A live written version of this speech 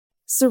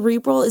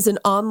Cerebral is an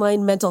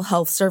online mental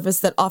health service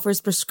that offers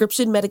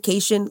prescription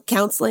medication,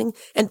 counseling,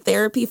 and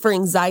therapy for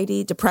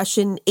anxiety,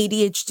 depression,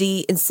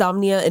 ADHD,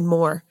 insomnia, and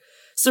more.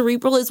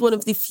 Cerebral is one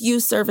of the few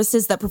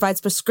services that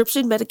provides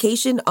prescription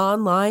medication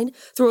online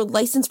through a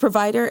licensed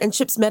provider and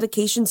ships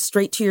medication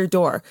straight to your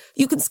door.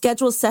 You can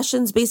schedule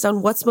sessions based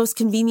on what's most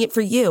convenient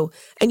for you,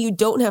 and you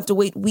don't have to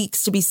wait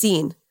weeks to be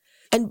seen.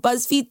 And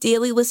BuzzFeed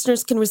Daily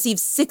listeners can receive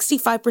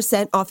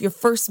 65% off your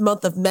first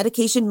month of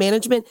medication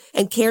management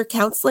and care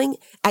counseling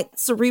at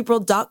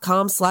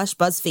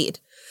Cerebral.com/BuzzFeed.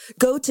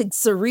 Go to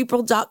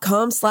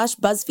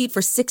Cerebral.com/BuzzFeed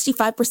for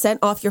 65%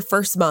 off your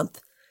first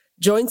month.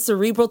 Join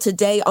Cerebral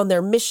today on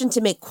their mission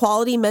to make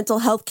quality mental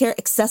health care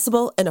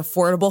accessible and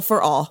affordable for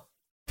all.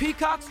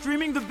 Peacock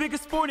streaming the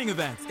biggest sporting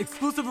events,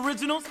 exclusive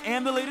originals,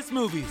 and the latest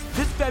movies.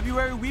 This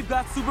February, we've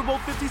got Super Bowl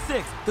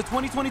 56, the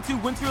 2022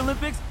 Winter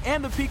Olympics,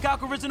 and the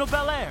Peacock original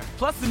Bel Air.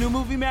 Plus the new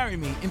movie Marry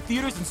Me in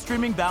theaters and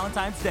streaming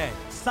Valentine's Day.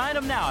 Sign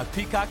up now at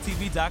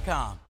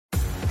PeacockTV.com.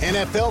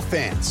 NFL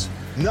fans,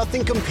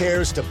 nothing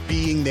compares to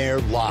being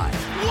there live.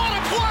 What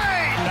a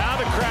play! Now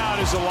the crowd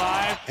is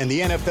alive. And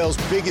the NFL's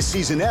biggest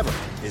season ever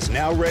is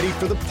now ready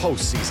for the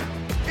postseason.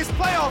 It's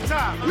playoff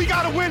time. We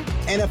gotta win.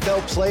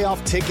 NFL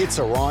playoff tickets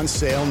are on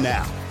sale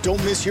now.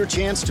 Don't miss your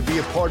chance to be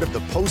a part of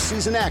the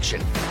postseason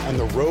action on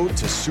the road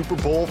to Super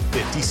Bowl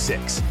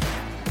 56.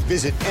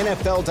 Visit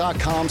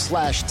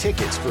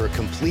NFL.com/tickets for a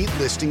complete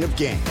listing of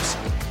games.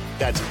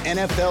 That's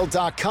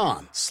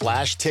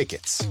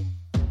NFL.com/tickets.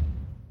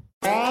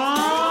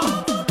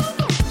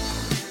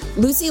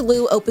 Lucy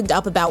Liu opened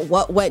up about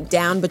what went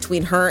down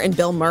between her and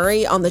Bill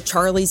Murray on the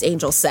Charlie's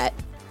Angels set.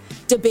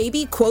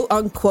 DaBaby,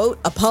 quote-unquote,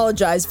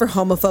 apologized for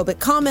homophobic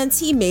comments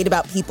he made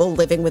about people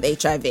living with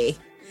HIV.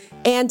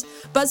 And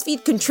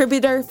BuzzFeed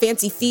contributor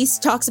Fancy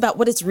Feast talks about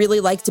what it's really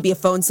like to be a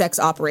phone sex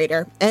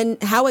operator and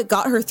how it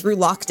got her through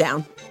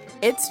lockdown.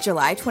 It's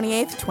July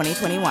 28th,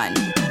 2021.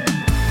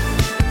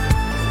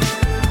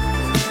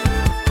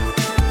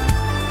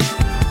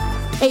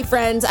 Hey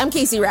friends, I'm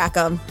Casey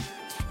Rackham.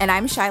 And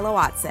I'm Shyla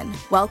Watson.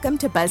 Welcome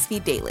to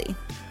BuzzFeed Daily.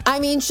 I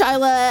mean,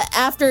 Shyla,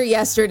 after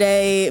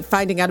yesterday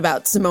finding out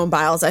about Simone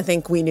Biles, I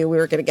think we knew we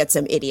were going to get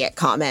some idiot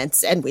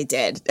comments, and we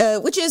did,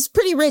 which is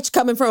pretty rich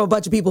coming from a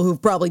bunch of people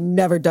who've probably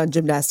never done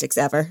gymnastics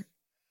ever.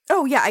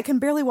 Oh, yeah, I can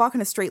barely walk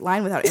in a straight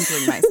line without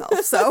injuring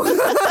myself, so...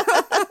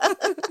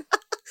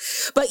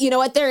 But you know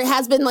what? There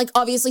has been,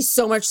 obviously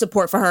so much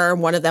support for her,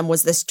 and one of them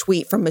was this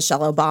tweet from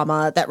Michelle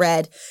Obama that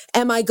read,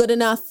 "Am I good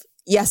enough?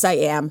 Yes, I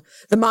am.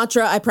 The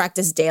mantra I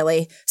practice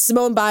daily.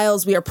 Simone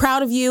Biles, we are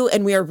proud of you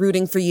and we are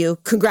rooting for you.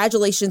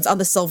 Congratulations on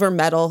the silver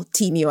medal,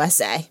 Team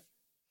USA."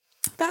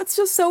 That's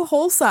just so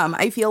wholesome.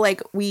 I feel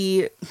like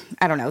I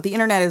don't know, the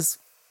internet is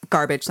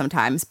garbage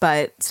sometimes,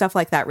 but stuff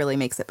like that really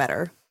makes it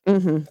better.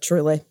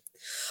 Truly.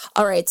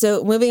 All right,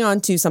 so moving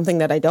on to something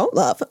that I don't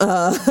love.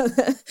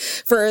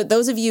 For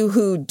those of you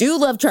who do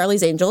love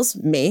Charlie's Angels,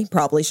 me,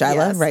 probably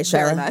Shyla, yes, right,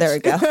 Shyla? There we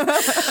go.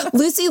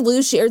 Lucy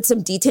Liu shared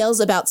some details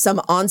about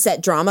some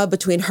on-set drama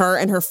between her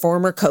and her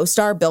former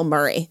co-star, Bill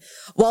Murray.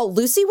 While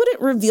Lucy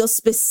wouldn't reveal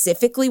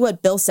specifically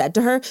what Bill said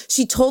to her,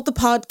 she told the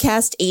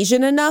podcast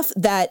Asian Enough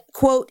that,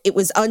 quote, it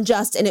was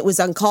unjust and it was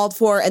uncalled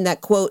for, and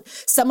that, quote,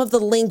 some of the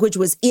language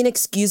was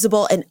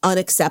inexcusable and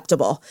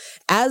unacceptable.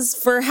 As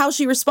for how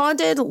she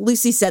responded,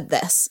 Lucy said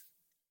this.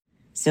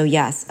 So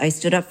yes, I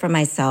stood up for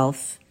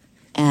myself,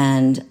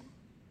 and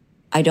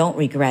I don't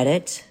regret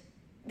it,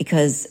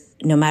 because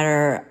no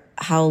matter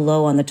how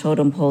low on the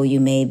totem pole you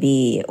may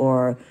be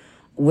or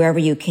wherever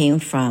you came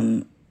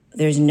from,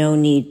 there's no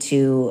need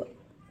to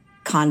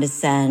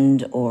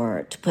condescend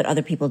or to put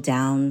other people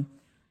down.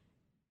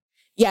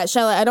 Yeah,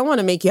 Shyla, I don't want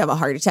to make you have a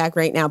heart attack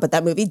right now, but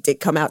that movie did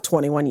come out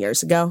 21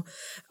 years ago.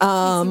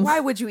 Why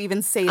would you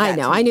even say that? I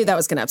know. I knew that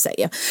was going to upset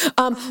you.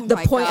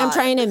 The point I'm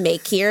trying to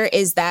make here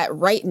is that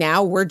right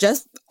now we're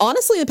just,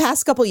 honestly, the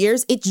past couple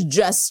years, it's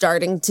just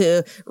starting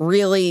to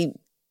really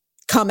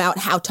come out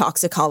how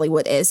toxic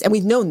Hollywood is. And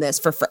we've known this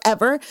for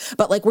forever,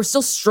 but we're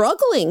still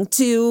struggling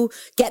to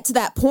get to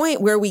that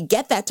point where we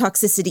get that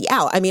toxicity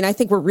out. I mean, I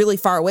think we're really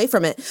far away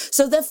from it.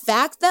 So the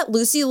fact that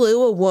Lucy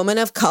Liu, a woman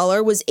of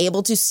color, was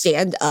able to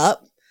stand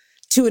up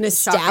to an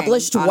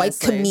established white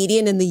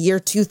comedian in the year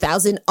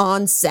 2000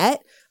 on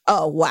set,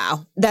 oh,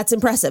 wow. That's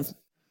impressive.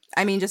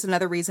 I mean, just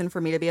another reason for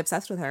me to be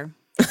obsessed with her.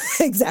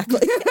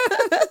 Exactly.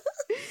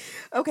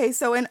 Okay,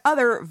 so in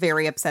other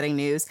very upsetting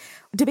news,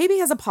 DaBaby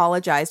has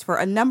apologized for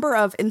a number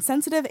of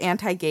insensitive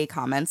anti-gay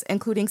comments,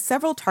 including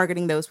several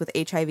targeting those with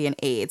HIV and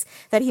AIDS,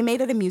 that he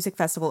made at a music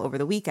festival over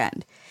the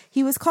weekend.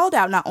 He was called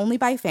out not only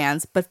by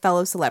fans, but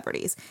fellow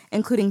celebrities,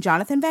 including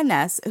Jonathan Van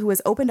Ness, who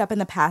has opened up in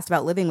the past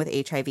about living with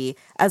HIV,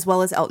 as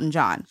well as Elton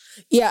John.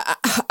 Yeah,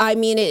 I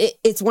mean,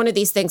 it's one of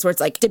these things where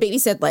it's DaBaby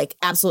said,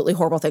 absolutely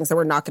horrible things that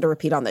we're not going to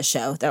repeat on this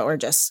show, that were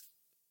just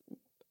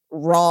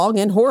wrong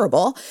and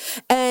horrible.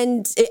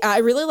 And I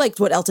really liked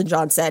what Elton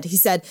John said. He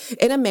said,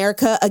 in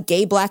America, a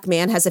gay black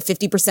man has a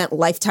 50%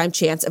 lifetime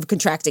chance of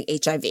contracting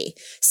HIV.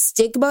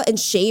 Stigma and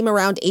shame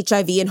around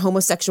HIV and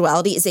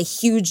homosexuality is a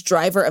huge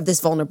driver of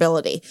this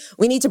vulnerability.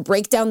 We need to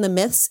break down the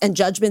myths and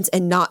judgments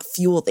and not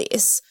fuel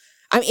these.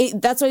 I mean,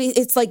 that's what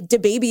it's like.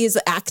 DaBaby is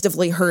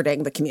actively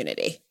hurting the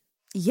community.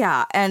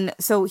 Yeah, and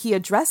so he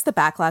addressed the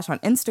backlash on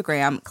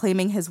Instagram,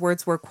 claiming his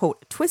words were,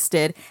 quote,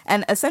 twisted,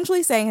 and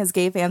essentially saying his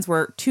gay fans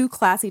were too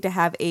classy to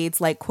have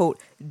AIDS, like, quote,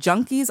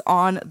 junkies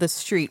on the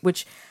street,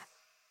 which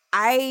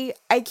I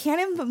can't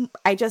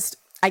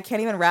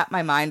even wrap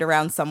my mind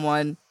around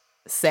someone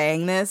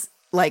saying this,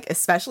 like,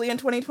 especially in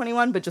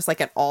 2021, but just like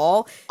at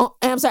all. Oh,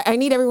 and I'm sorry, I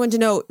need everyone to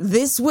know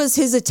this was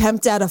his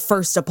attempt at a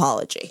first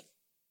apology.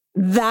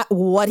 That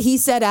what he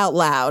said out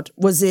loud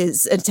was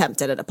his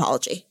attempt at an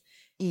apology.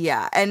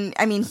 Yeah, and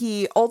I mean,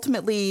 he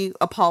ultimately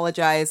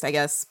apologized, I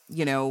guess,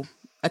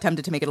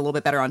 attempted to make it a little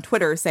bit better on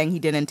Twitter, saying he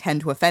didn't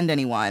intend to offend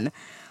anyone.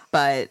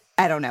 But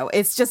I don't know.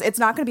 It's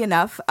not going to be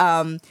enough.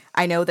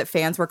 I know that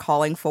fans were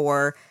calling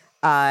for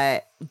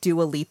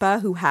Dua Lipa,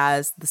 who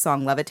has the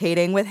song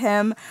Levitating with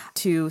him,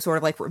 to sort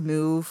of like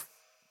remove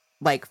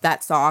like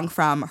that song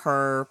from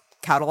her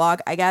catalog,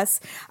 I guess.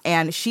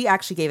 And she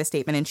actually gave a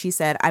statement and she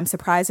said, "I'm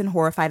surprised and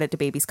horrified at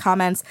DaBaby's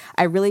comments.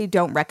 I really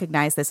don't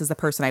recognize this as the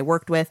person I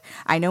worked with.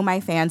 I know my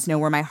fans know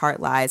where my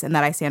heart lies and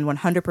that I stand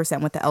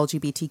 100% with the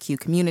LGBTQ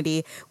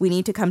community. We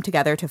need to come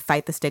together to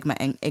fight the stigma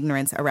and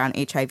ignorance around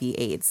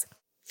HIV/AIDS.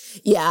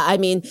 Yeah, I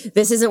mean,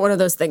 this isn't one of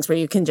those things where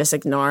you can just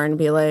ignore and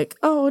be like,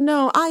 oh,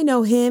 no, I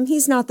know him.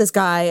 He's not this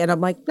guy. And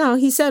I'm like, no,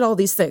 he said all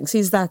these things.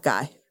 He's that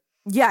guy.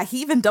 Yeah,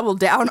 he even doubled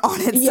down on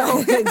it.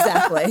 Yeah,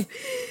 exactly.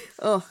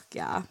 Oh,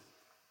 yeah.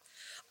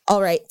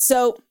 All right.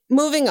 So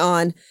moving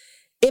on.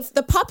 If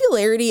the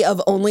popularity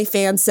of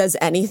OnlyFans says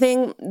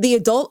anything, the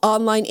adult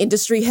online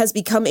industry has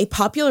become a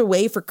popular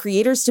way for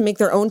creators to make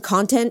their own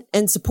content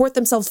and support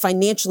themselves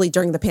financially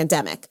during the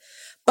pandemic.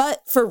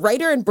 But for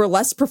writer and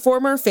burlesque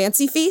performer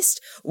Fancy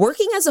Feast,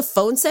 working as a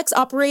phone sex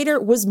operator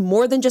was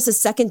more than just a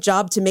second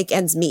job to make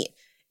ends meet.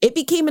 It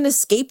became an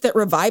escape that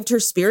revived her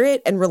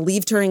spirit and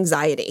relieved her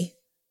anxiety.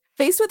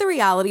 Faced with the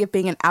reality of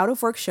being an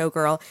out-of-work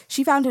showgirl,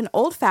 she found an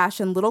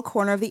old-fashioned little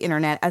corner of the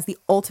internet as the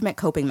ultimate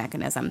coping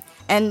mechanism,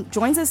 and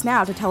joins us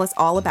now to tell us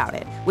all about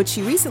it, which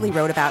she recently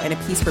wrote about in a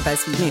piece for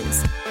BuzzFeed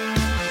News.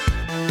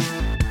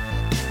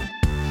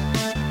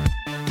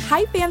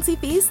 Hi, Fancy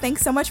Feast.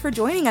 Thanks so much for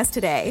joining us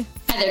today.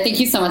 Hi there. Thank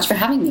you so much for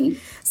having me.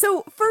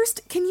 So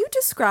first, can you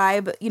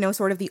describe,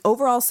 sort of the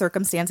overall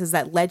circumstances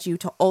that led you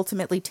to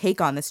ultimately take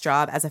on this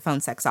job as a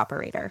phone sex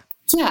operator?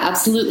 Yeah,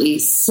 absolutely.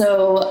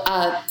 So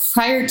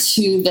prior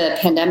to the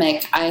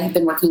pandemic, I have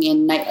been working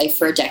in nightlife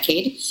for a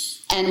decade.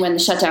 And when the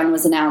shutdown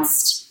was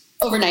announced,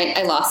 overnight,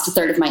 I lost a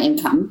third of my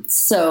income.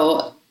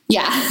 So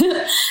yeah,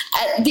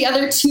 the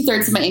other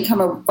 2/3 of my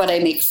income are what I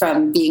make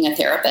from being a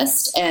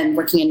therapist and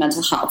working in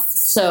mental health.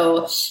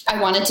 So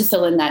I wanted to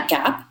fill in that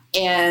gap.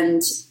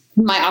 And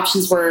my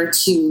options were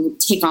to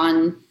take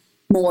on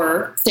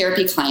more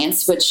therapy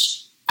clients, which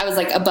I was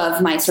like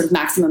above my sort of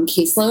maximum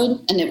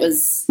caseload. And it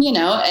was,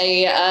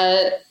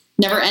 a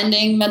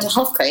never-ending mental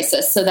health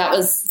crisis. So that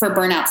was for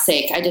burnout's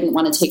sake. I didn't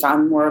want to take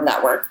on more of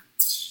that work.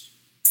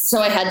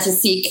 So I had to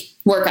seek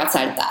work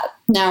outside of that.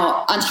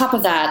 Now, on top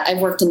of that, I've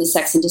worked in the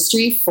sex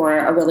industry for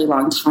a really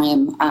long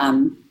time,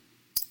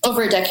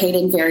 over a decade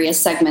in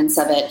various segments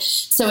of it.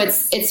 So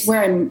it's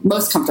where I'm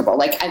most comfortable.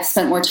 Like I've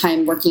spent more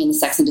time working in the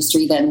sex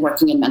industry than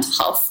working in mental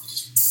health.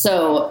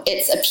 So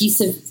it's a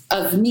piece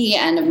of me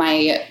and of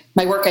my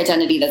work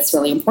identity that's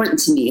really important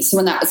to me. So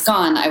when that was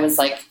gone, I was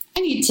like,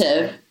 I need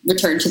to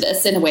return to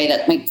this in a way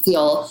that might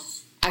feel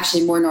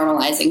actually more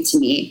normalizing to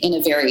me in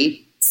a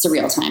very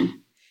surreal time.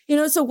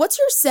 So what's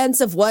your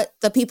sense of what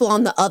the people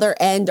on the other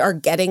end are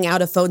getting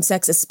out of phone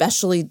sex,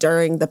 especially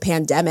during the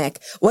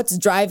pandemic? What's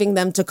driving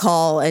them to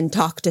call and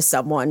talk to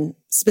someone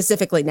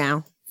specifically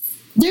now?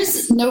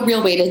 There's no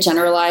real way to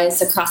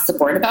generalize across the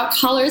board about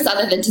callers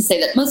other than to say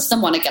that most of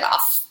them want to get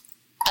off.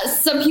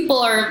 Some people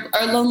are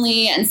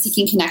lonely and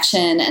seeking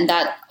connection, and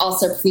that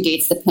also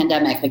predates the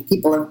pandemic. Like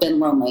people have been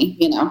lonely,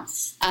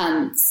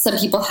 Some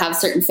people have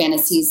certain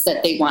fantasies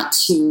that they want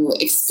to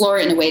explore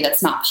in a way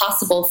that's not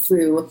possible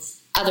through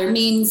other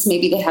means.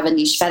 Maybe they have a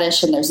niche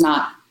fetish and there's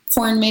not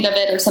porn made of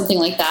it or something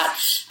like that.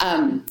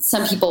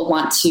 Some people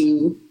want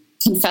to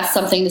confess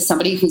something to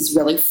somebody who's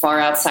really far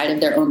outside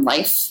of their own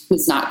life, who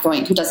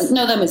doesn't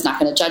know them, who's not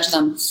going to judge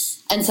them.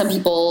 And some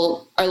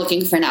people are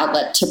looking for an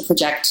outlet to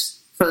project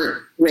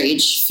hurt,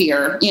 rage,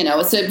 fear,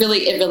 so it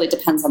really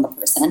depends on the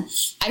person.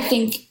 I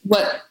think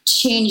what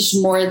changed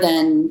more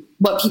than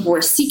what people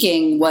were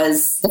seeking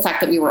was the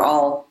fact that we were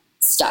all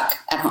stuck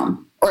at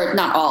home, or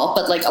not all,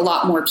 but like a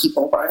lot more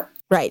people were.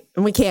 Right.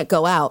 And we can't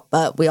go out,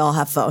 but we all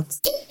have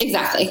phones.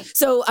 Exactly.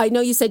 So I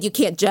know you said you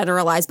can't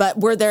generalize, but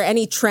were there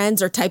any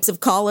trends or types of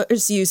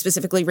callers you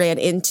specifically ran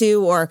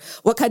into, or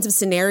what kinds of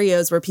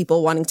scenarios were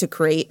people wanting to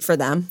create for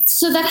them?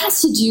 So that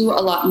has to do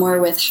a lot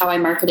more with how I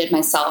marketed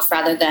myself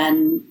rather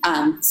than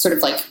sort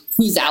of like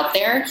who's out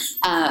there.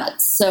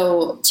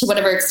 So to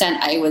whatever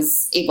extent I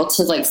was able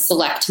to like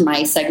select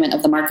my segment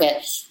of the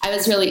market, I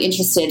was really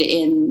interested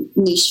in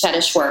niche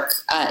fetish work,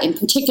 in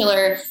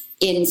particular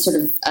in sort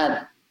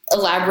of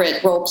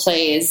elaborate role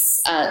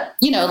plays.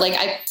 Like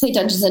I play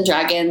Dungeons and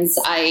Dragons.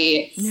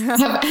 I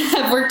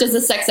have worked as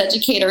a sex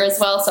educator as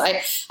well. So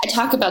I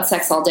talk about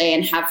sex all day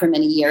and have for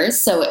many years.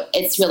 So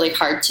it's really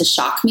hard to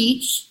shock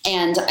me.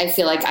 And I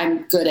feel like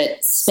I'm good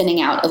at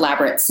spinning out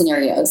elaborate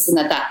scenarios, and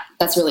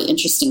that's really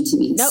interesting to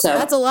me. Nope, so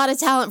that's a lot of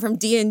talent from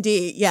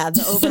D&D. Yeah,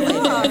 the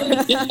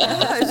overlay.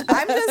 Gosh,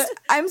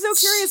 I'm so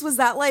curious. Was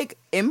that like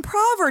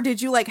improv, or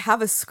did you like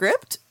have a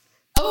script?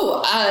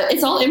 Oh,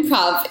 it's all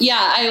improv. Yeah,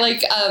 I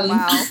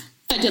wow.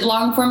 I did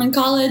long form in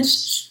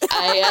college.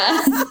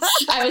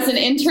 I was an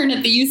intern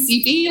at the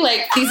UCB.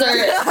 Like these are,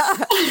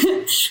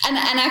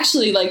 and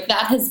actually like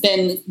that has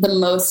been the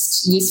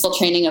most useful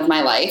training of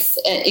my life,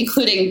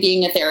 including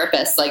being a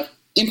therapist. Like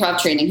improv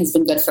training has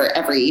been good for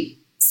every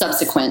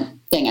subsequent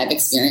thing I've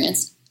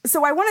experienced.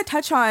 So I want to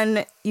touch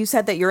on, you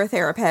said that you're a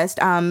therapist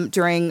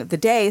during the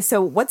day.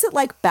 So what's it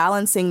like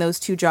balancing those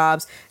two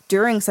jobs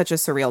during such a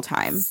surreal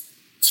time?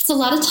 It's a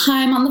lot of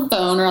time on the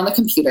phone or on the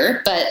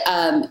computer, but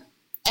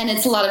and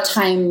it's a lot of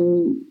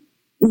time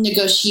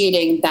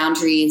negotiating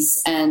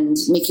boundaries and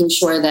making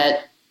sure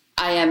that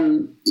I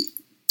am,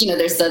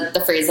 there's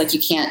the phrase like you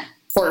can't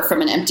pour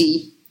from an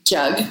empty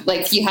jug.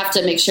 Like you have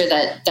to make sure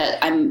that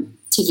I'm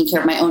taking care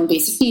of my own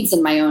basic needs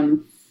and my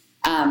own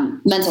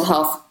mental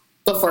health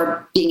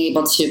before being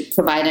able to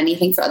provide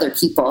anything for other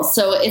people.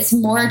 So it's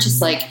more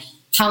just like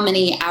how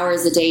many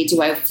hours a day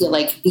do I feel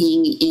like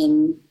being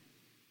in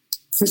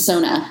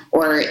persona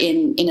or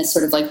in a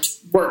sort of like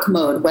work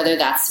mode, whether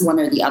that's one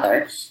or the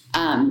other.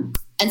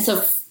 And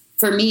so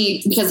for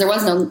me, because there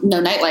was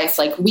no nightlife,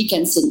 like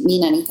weekends didn't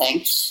mean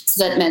anything.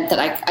 So that meant that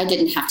I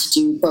didn't have to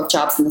do both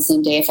jobs in the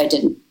same day if I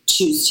didn't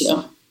choose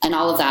to. And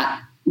all of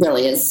that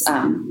really is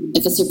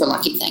it's a super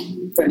lucky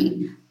thing for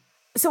me.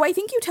 So I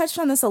think you touched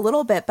on this a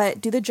little bit,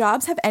 but do the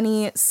jobs have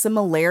any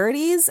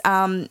similarities?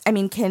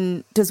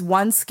 Does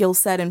one skill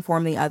set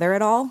inform the other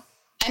at all?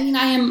 I mean,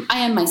 I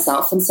am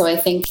myself. And so I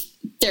think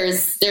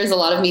there's a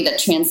lot of me that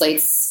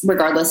translates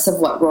regardless of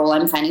what role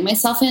I'm finding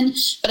myself in.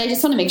 But I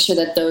just want to make sure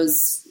that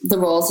the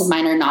roles of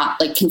mine are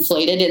not like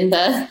conflated in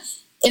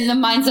the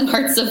minds and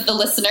hearts of the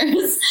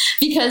listeners,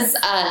 because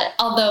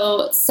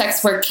although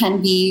sex work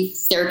can be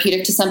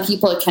therapeutic to some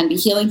people, it can be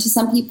healing to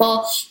some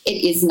people,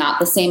 it is not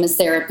the same as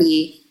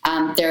therapy.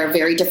 There are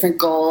very different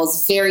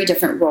goals, very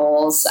different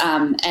roles,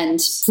 and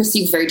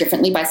perceived very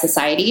differently by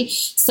society.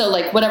 So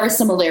like whatever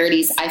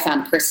similarities I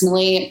found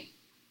personally,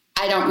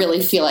 I don't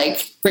really feel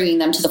like bringing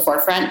them to the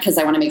forefront because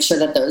I want to make sure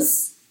that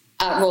those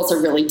roles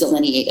are really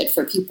delineated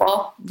for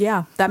people.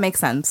 Yeah, that makes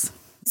sense.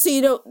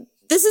 So,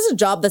 this is a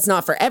job that's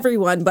not for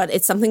everyone, but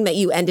it's something that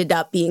you ended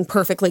up being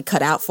perfectly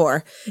cut out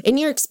for. In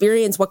your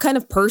experience, what kind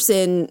of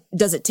person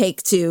does it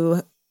take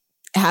to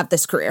have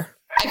this career?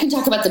 I can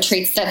talk about the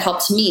traits that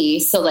helped me.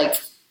 So like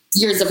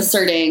years of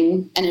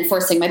asserting and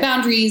enforcing my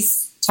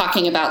boundaries,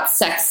 talking about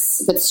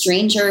sex with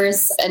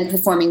strangers, and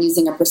performing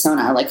using a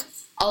persona. Like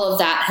all of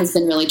that has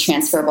been really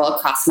transferable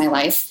across my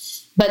life.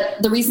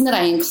 But the reason that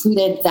I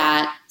included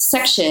that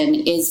section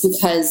is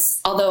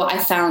because although I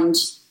found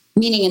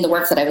meaning in the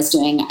work that I was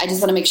doing, I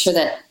just want to make sure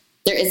that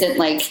there isn't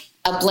like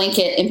a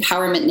blanket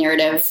empowerment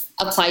narrative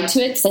applied to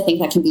it, because I think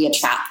that can be a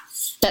trap.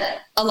 That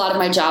a lot of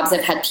my jobs,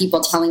 I've had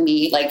people telling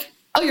me like,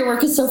 oh, your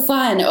work is so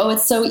fun. Oh,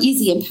 it's so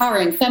easy,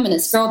 empowering,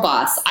 feminist, girl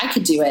boss. I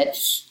could do it.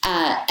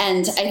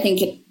 And I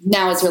think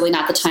now is really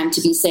not the time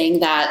to be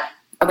saying that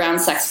around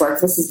sex work.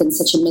 This has been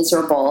such a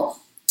miserable,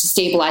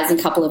 destabilizing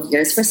couple of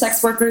years for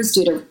sex workers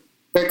due to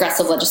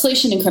regressive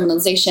legislation and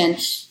criminalization.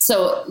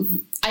 So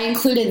I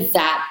included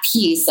that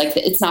piece, like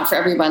it's not for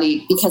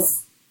everybody, because,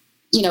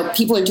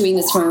 people are doing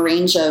this from a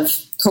range of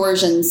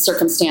coercion,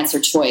 circumstance, or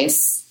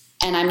choice.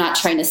 And I'm not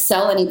trying to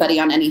sell anybody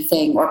on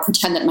anything or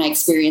pretend that my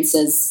experience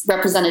is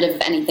representative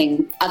of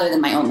anything other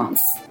than my own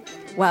life.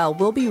 Well,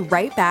 we'll be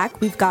right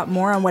back. We've got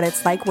more on what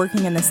it's like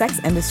working in the sex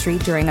industry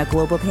during a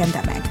global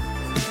pandemic.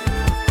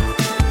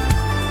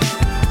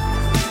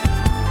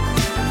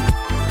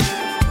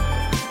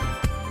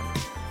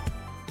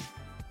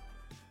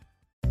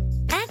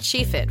 At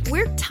SheFit,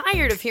 we're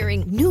tired of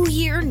hearing new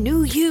year,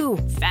 new you,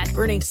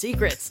 fat-burning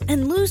secrets,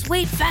 and lose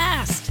weight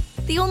fast.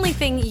 The only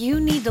thing you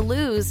need to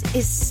lose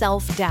is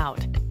self-doubt.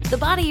 The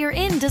body you're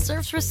in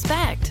deserves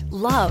respect,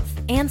 love,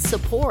 and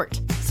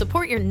support.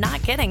 Support you're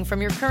not getting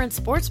from your current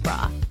sports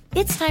bra.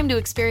 It's time to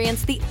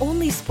experience the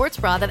only sports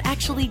bra that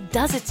actually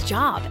does its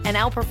job and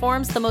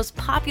outperforms the most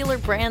popular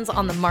brands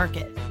on the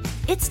market.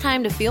 It's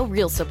time to feel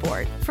real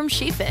support from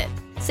SheFit.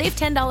 Save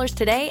 $10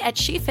 today at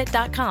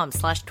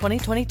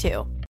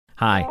SheFit.com/2022.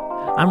 Hi,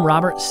 I'm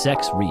Robert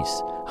Sex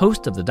Reese,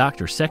 host of the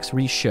Dr. Sex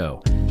Reese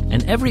Show.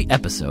 And every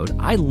episode,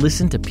 I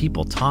listen to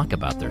people talk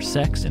about their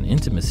sex and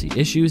intimacy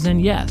issues, and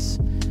yes,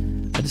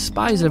 I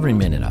despise every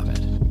minute of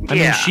it. I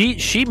mean,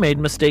 she made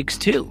mistakes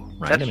too,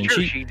 right? That's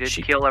true. She did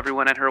kill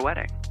everyone at her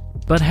wedding.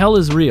 But hell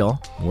is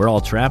real. We're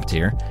all trapped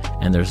here,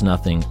 and there's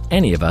nothing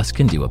any of us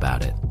can do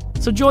about it.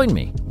 So join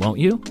me, won't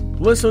you?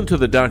 Listen to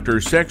the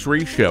Dr. Sex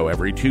Reese Show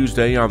every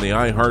Tuesday on the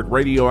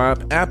iHeartRadio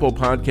app, Apple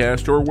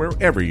Podcast, or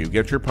wherever you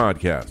get your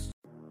podcasts.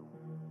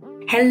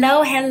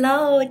 Hello.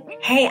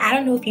 Hey, I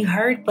don't know if you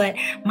heard, but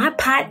my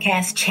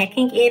podcast,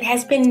 Checking In,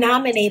 has been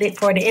nominated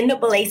for the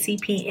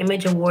NAACP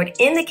Image Award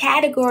in the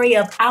category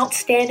of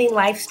Outstanding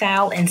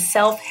Lifestyle and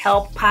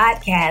Self-Help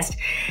Podcast.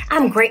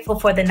 I'm grateful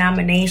for the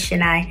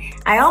nomination. I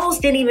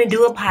almost didn't even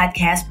do a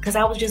podcast because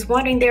I was just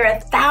wondering, there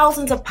are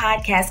thousands of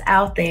podcasts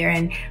out there,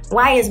 and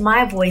why is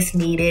my voice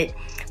needed?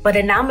 But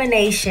a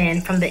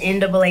nomination from the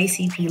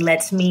NAACP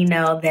lets me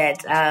know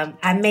that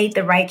I made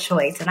the right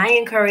choice. And I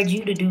encourage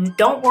you to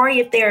don't worry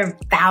if there are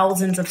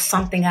thousands of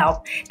something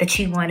out that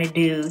you want to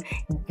do.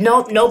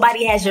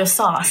 Nobody has your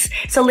sauce.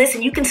 So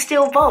listen, you can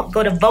still vote.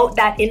 Go to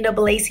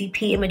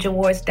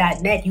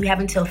vote.naacpimageawards.net. You have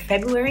until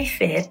February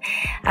 5th,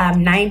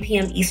 9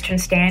 p.m. Eastern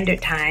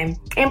Standard Time.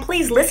 And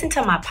please listen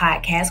to my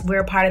podcast. We're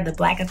a part of the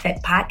Black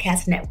Effect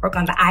Podcast Network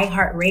on the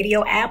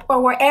iHeartRadio app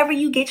or wherever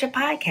you get your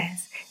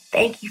podcasts.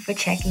 Thank you for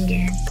checking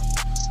in.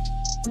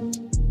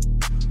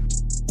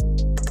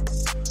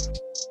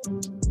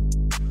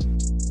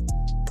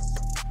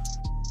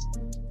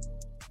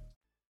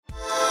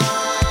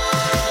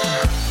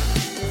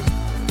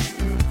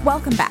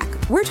 Welcome back.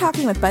 We're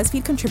talking with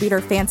BuzzFeed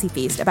contributor Fancy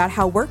Feast about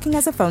how working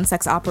as a phone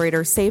sex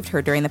operator saved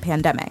her during the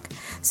pandemic.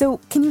 So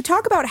can you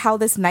talk about how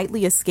this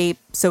nightly escape,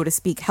 so to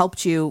speak,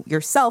 helped you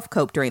yourself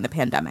cope during the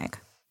pandemic?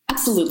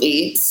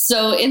 Absolutely.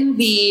 So in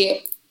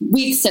the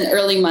weeks and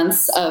early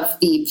months of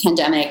the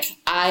pandemic,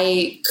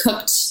 I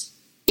cooked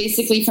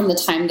basically from the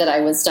time that I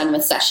was done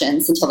with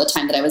sessions until the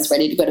time that I was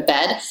ready to go to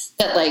bed.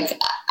 That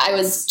I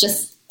was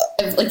just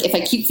if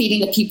I keep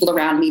feeding the people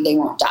around me, they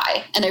won't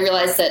die. And I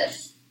realized that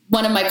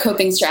one of my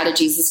coping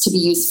strategies is to be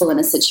useful in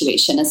a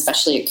situation,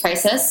 especially at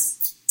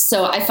crisis.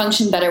 So I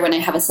function better when I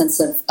have a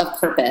sense of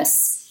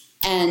purpose.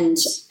 And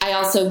I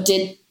also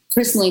did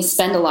personally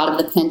spend a lot of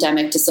the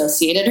pandemic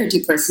dissociated or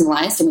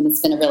depersonalized. I mean, it's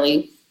been a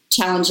really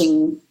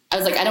challenging. I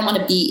was like, I don't want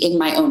to be in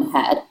my own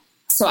head.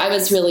 So I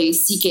was really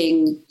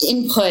seeking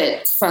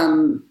input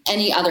from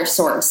any other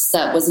source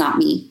that was not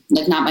me,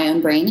 like not my own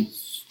brain.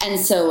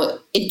 And so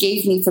it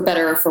gave me, for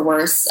better or for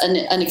worse,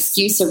 an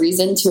excuse, a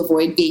reason to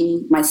avoid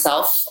being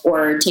myself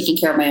or taking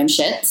care of my own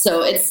shit.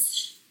 So it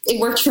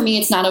worked for me.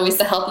 It's not always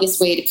the healthiest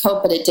way to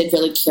cope, but it did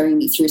really carry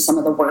me through some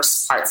of the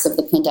worst parts of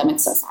the pandemic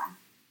so far.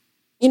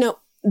 You know,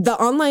 the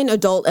online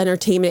adult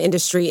entertainment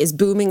industry is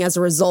booming as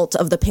a result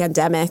of the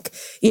pandemic,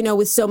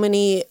 with so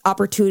many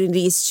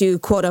opportunities to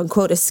quote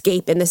unquote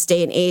escape in this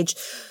day and age.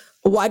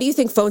 Why do you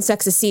think phone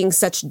sex is seeing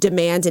such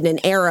demand in an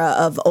era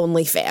of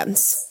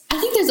OnlyFans? I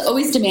think there's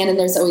always demand and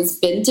there's always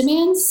been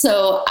demand.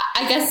 So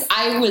I guess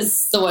I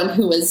was the one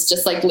who was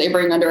just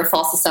laboring under a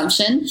false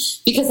assumption,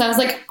 because I was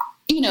like,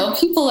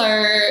 people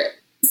are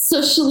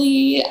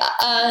socially,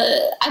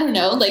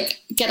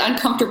 get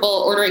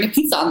uncomfortable ordering a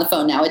pizza on the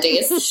phone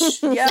nowadays.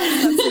 Yeah,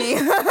 that's me.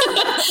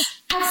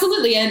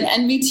 Absolutely.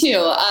 And me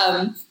too.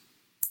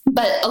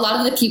 But a lot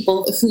of the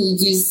people who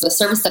use the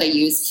service that I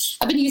use,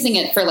 I've been using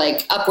it for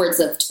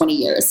upwards of 20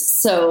 years.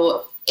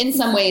 So in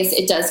some ways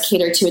it does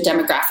cater to a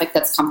demographic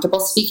that's comfortable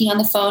speaking on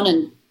the phone.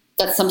 And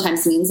that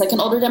sometimes means an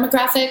older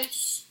demographic,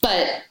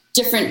 but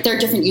there are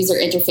different user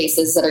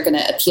interfaces that are going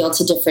to appeal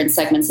to different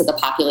segments of the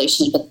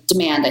population, but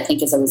demand, I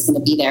think, is always going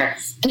to be there.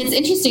 And it's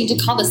interesting to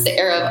call this the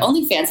era of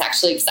OnlyFans,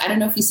 actually, because I don't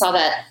know if you saw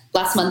that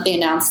last month they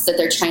announced that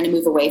they're trying to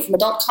move away from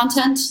adult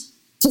content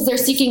because they're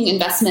seeking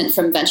investment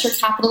from venture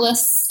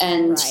capitalists.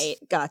 And right,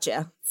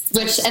 gotcha.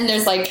 And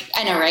there's I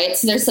know, right?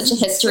 So there's such a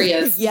history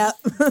of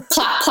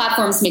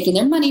platforms making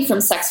their money from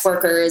sex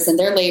workers and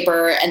their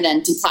labor and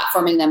then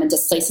deplatforming them and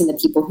displacing the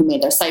people who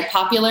made their site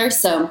popular.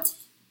 So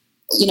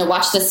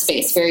watch this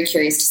space. Very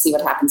curious to see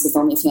what happens with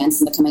OnlyFans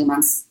in the coming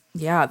months.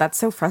 Yeah, that's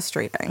so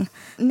frustrating.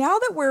 Now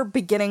that we're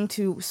beginning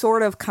to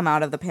sort of come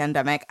out of the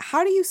pandemic,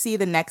 how do you see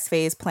the next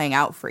phase playing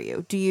out for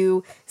you? Do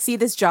you see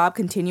this job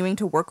continuing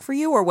to work for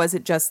you, or was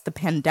it just the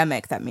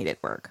pandemic that made it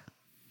work?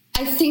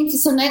 I think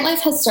so. Nightlife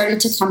has started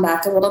to come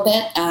back a little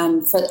bit,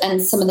 and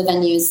some of the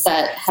venues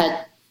that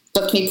had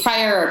booked me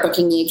prior are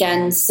booking me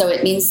again. So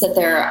it means that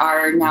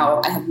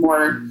I have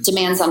more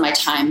demands on my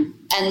time.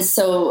 And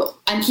so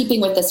I'm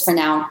keeping with this for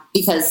now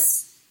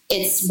because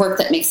it's work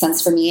that makes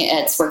sense for me.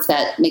 It's work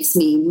that makes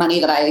me money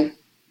that I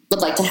would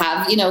like to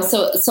have,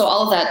 so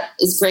all of that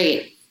is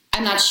great.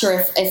 I'm not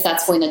sure if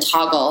that's going to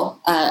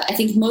toggle. I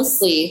think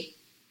mostly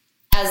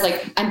as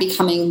I'm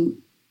becoming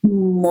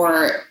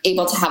more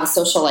able to have a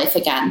social life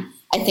again,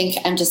 I think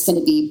I'm just going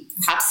to be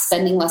perhaps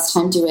spending less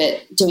time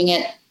doing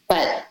it,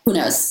 but who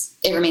knows?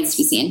 It remains to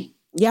be seen.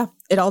 Yeah,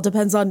 it all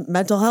depends on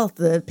mental health.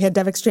 The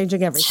pandemic's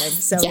changing everything.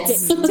 So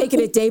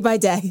taking it day by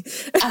day.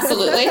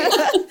 Absolutely.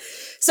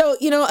 So,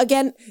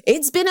 again,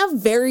 it's been a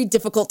very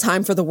difficult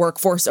time for the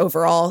workforce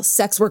overall,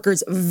 sex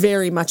workers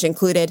very much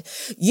included.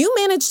 You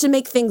managed to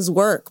make things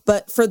work,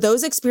 but for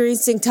those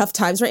experiencing tough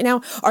times right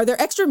now, are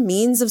there extra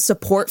means of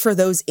support for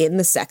those in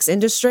the sex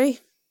industry?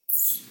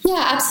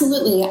 Yeah,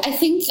 absolutely. I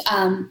think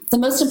the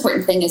most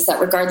important thing is that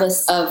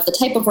regardless of the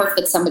type of work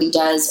that somebody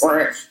does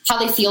or how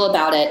they feel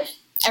about it,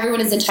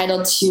 everyone is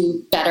entitled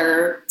to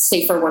better,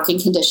 safer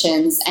working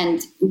conditions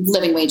and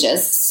living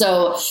wages.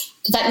 So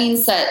that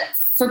means that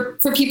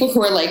for people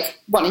who are like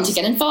wanting to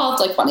get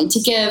involved, like wanting to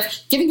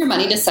giving your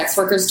money to sex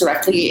workers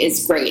directly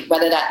is great.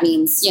 Whether that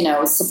means, you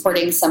know,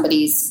 supporting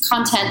somebody's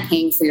content,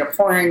 paying for your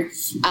porn,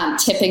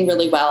 tipping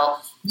really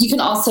well. You can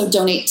also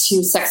donate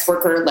to sex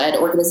worker-led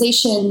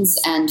organizations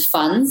and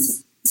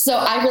funds. So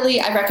I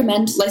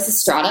recommend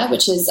Lysistrata,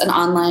 which is an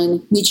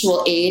online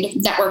mutual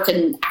aid network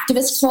and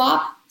activist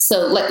co-op.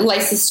 So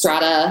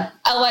Lysistrata,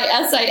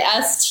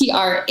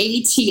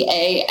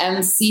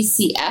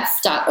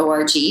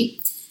 LYSISTRATAMCCF.org.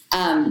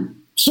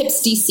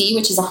 HIPS DC,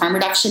 which is a harm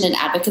reduction and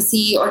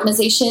advocacy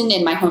organization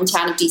in my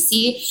hometown of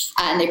DC,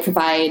 and they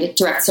provide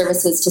direct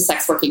services to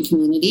sex working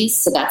communities.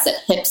 So that's at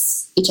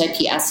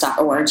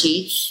hips.org.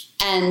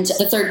 And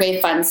the Third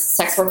Wave funds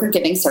Sex Worker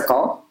Giving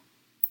Circle,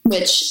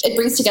 which it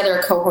brings together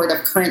a cohort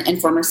of current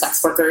and former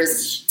sex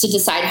workers to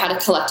decide how to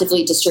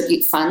collectively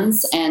distribute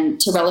funds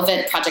and to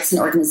relevant projects and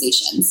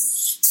organizations.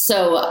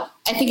 So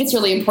I think it's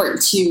really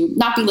important to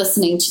not be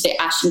listening to the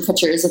Ashton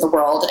Kutchers of the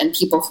world and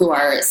people who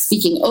are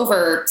speaking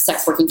over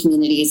sex working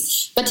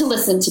communities, but to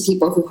listen to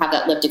people who have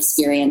that lived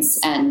experience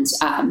and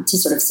to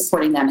sort of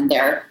supporting them in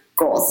their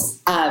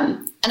goals.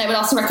 And I would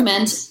also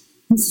recommend,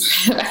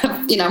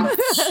 you know,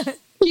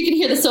 you can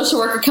hear the social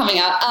worker coming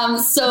out.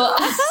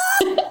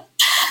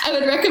 I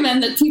would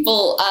recommend that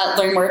people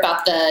learn more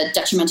about the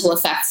detrimental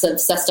effects of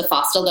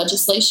SESTA-FOSTA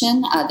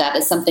legislation. That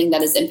is something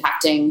that is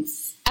impacting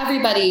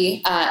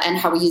everybody and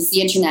how we use the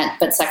internet,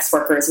 but sex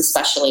workers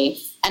especially,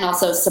 and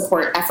also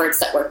support efforts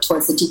that work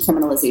towards the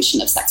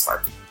decriminalization of sex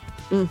work.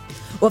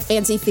 Well,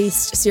 Fancy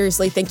Feast,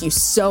 seriously, thank you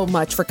so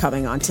much for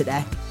coming on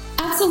today.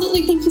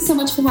 Absolutely. Thank you so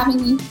much for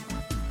having me.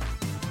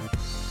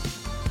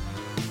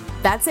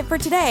 That's it for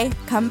today.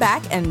 Come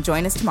back and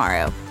join us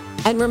tomorrow.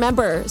 And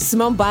remember,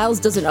 Simone Biles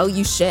doesn't owe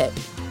you shit.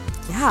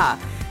 Yeah.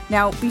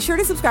 Now, be sure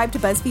to subscribe to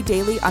BuzzFeed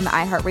Daily on the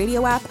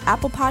iHeartRadio app,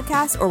 Apple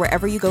Podcasts, or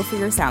wherever you go for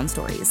your sound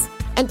stories.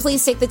 And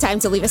please take the time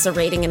to leave us a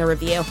rating and a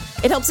review.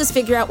 It helps us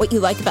figure out what you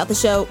like about the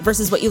show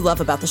versus what you love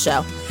about the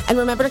show. And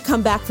remember to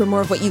come back for more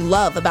of what you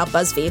love about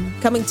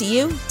BuzzFeed, coming to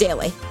you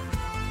daily.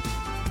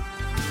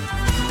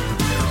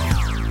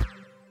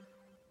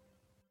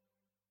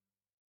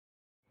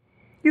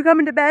 You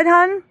coming to bed,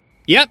 hon?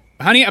 Yep,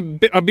 honey,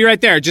 I'll be right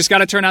there. Just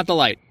gotta turn out the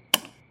light.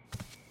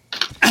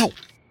 Ow!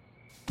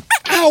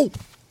 Ow!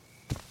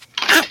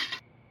 Ow!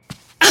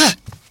 Ah!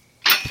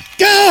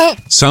 Gah!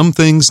 Some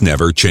things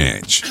never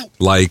change.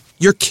 Like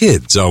your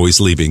kids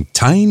always leaving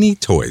tiny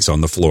toys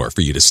on the floor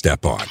for you to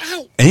step on.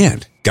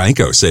 And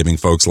Geico saving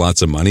folks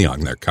lots of money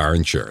on their car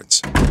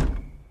insurance.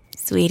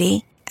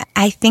 Sweetie,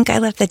 I think I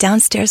left the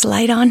downstairs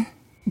light on.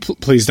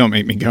 Please don't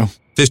make me go.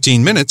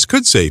 15 minutes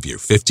could save you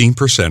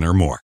 15% or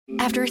more.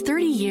 After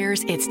 30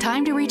 years, it's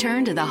time to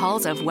return to the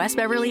halls of West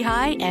Beverly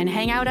High and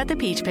hang out at the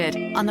Peach Pit.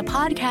 On the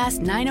podcast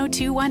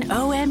 9021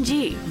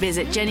 OMG,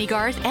 visit Jenny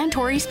Garth and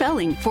Tori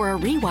Spelling for a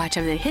rewatch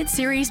of the hit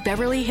series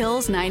Beverly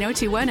Hills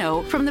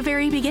 90210 from the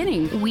very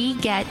beginning. We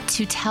get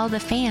to tell the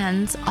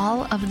fans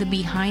all of the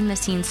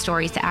behind-the-scenes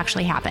stories that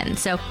actually happened.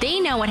 So they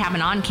know what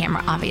happened on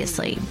camera,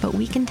 obviously, but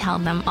we can tell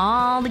them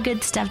all the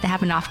good stuff that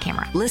happened off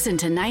camera. Listen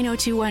to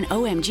 9021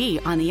 OMG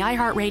on the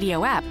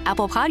iHeartRadio app,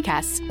 Apple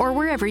Podcasts, or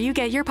wherever you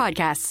get your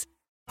podcasts.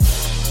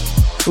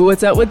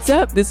 What's up? What's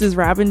up? This is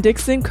Robin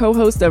Dixon,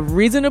 co-host of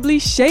Reasonably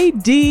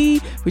Shady,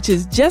 which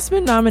has just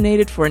been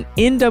nominated for an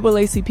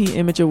NAACP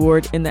Image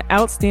Award in the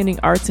Outstanding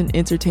Arts and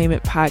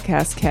Entertainment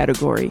Podcast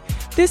category.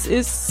 This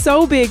is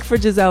so big for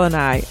Giselle and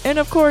I, and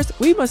of course,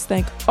 we must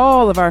thank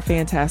all of our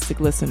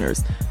fantastic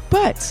listeners.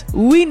 But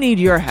we need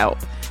your help.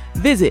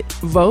 Visit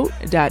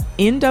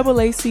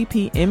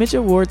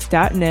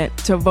vote.naacpimageawards.net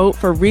to vote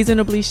for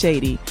Reasonably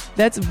Shady.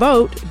 That's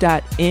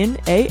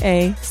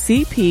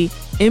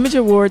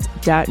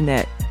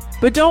vote.naacpimageawards.net.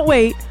 But don't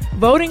wait.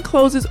 Voting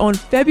closes on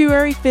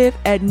February 5th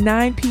at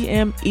 9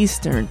 p.m.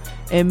 Eastern.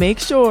 And make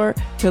sure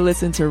to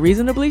listen to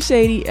Reasonably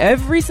Shady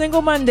every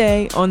single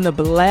Monday on the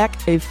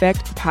Black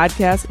Effect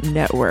Podcast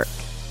Network.